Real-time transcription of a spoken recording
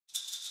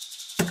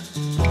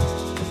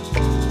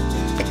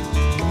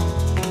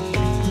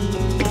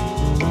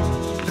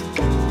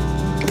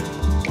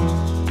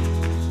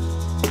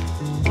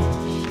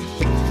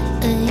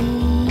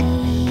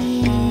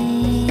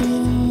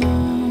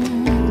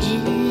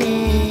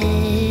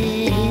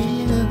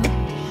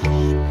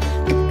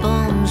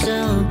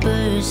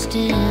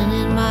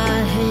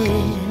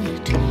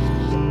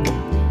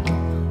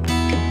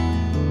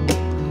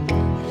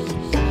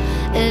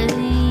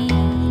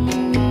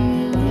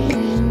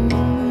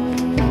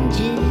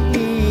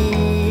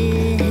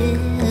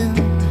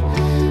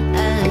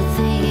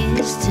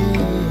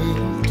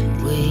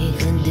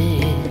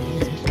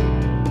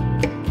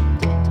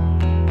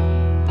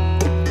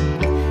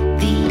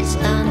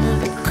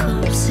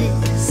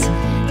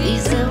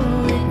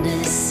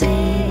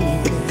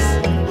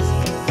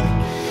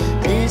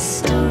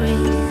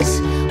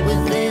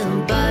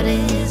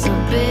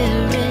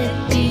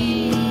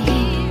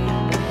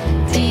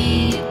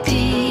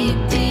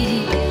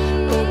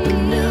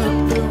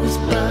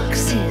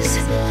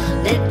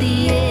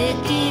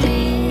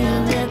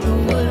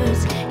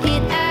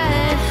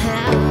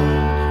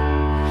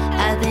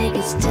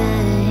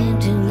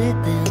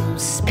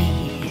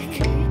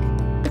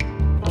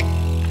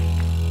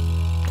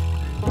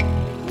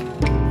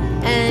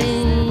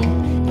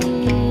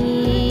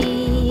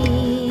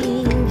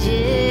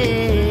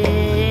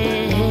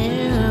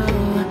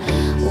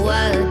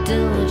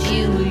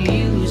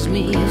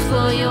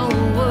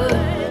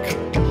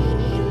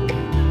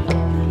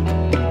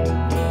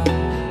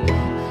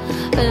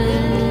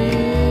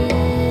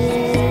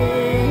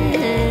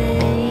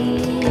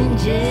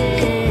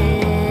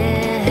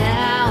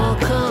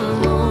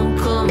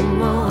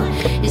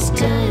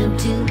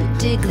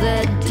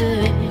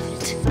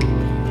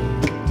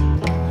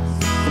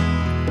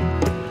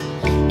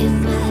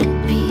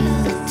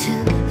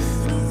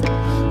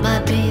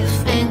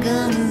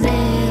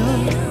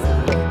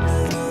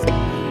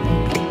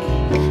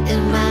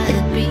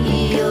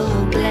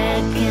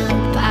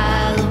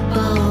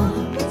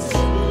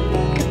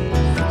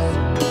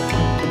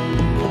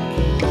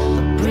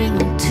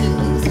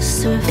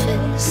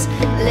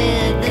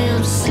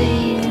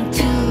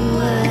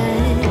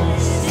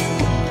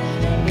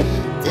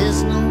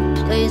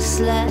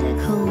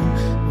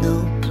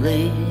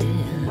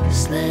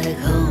just like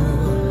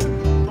home.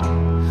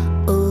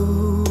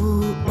 Oh,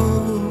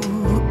 oh,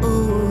 oh,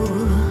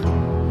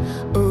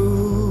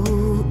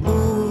 oh,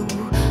 oh,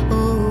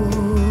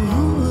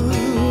 oh.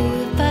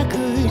 If I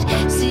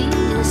could see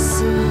the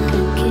sun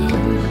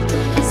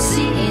again,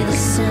 see the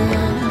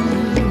sun.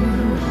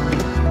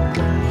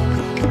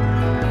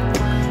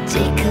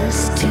 Take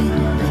us to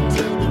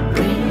the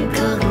brink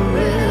of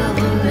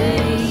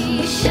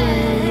revelation.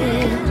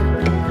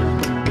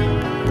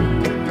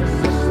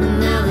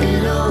 Now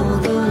that all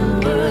the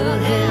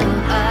world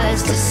have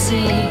eyes to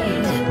see,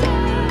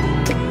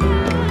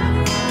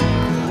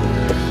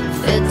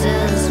 fed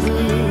us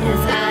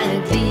with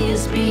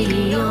ideas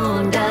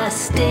beyond our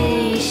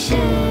station.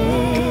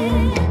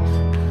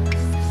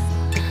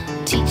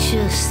 Teach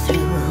us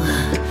through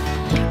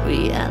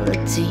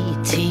reality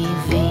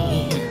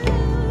TV.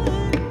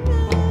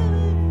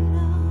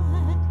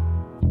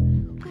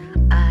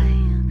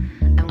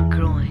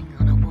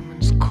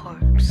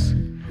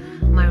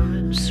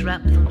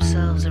 Wrap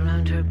themselves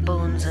around her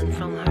bones, and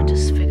from her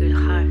disfigured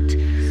heart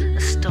a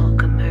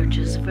stalk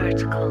emerges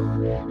vertical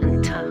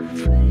and tough.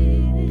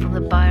 From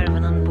the bile of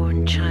an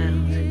unborn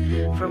child,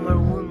 from her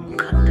womb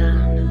cut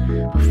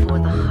down before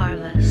the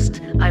harvest,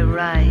 I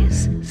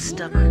rise,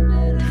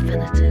 stubborn,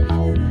 definitive,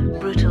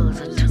 brutal as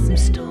a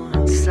tombstone,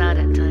 and sad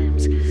at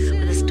times,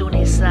 with the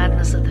stony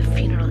sadness of the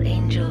funeral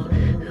angel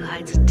who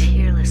hides a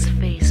tearless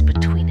face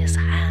between his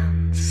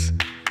hands.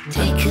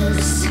 Take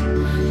us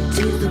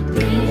to the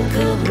brink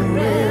of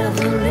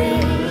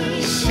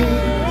revelation.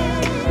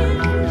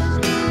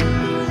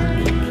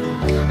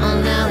 Oh,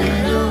 now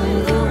that all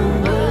the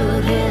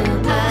world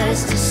has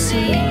eyes to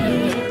see.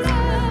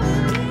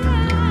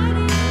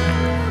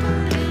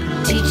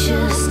 Teach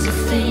us to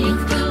think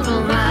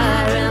from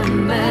our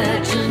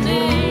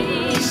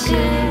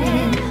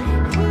imagination.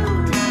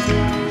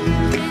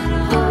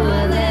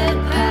 Pour that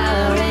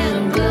power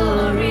and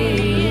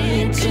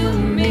glory into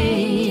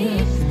me.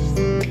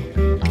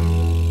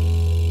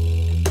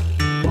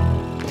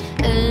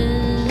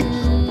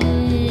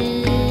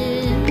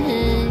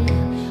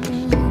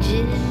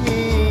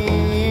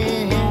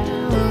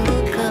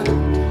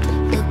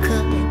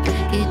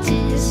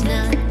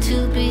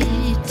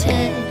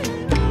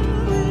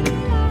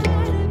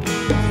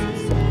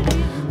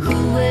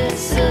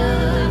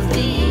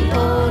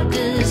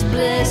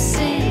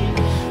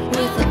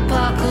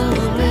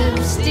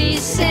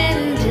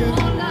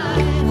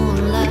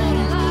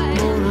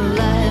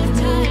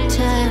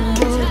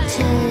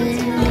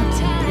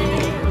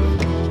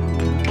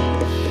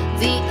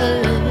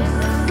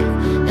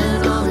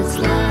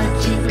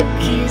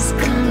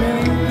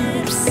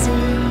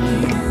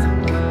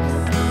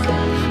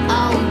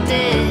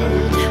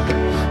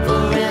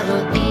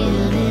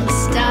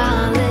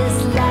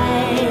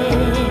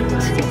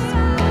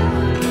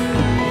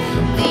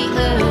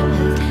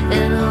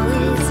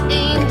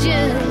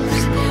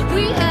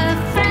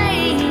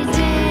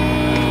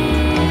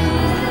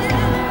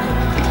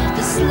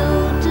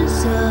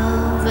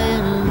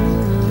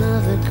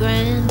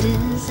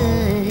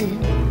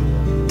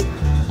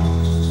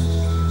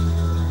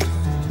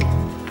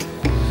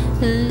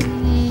 design.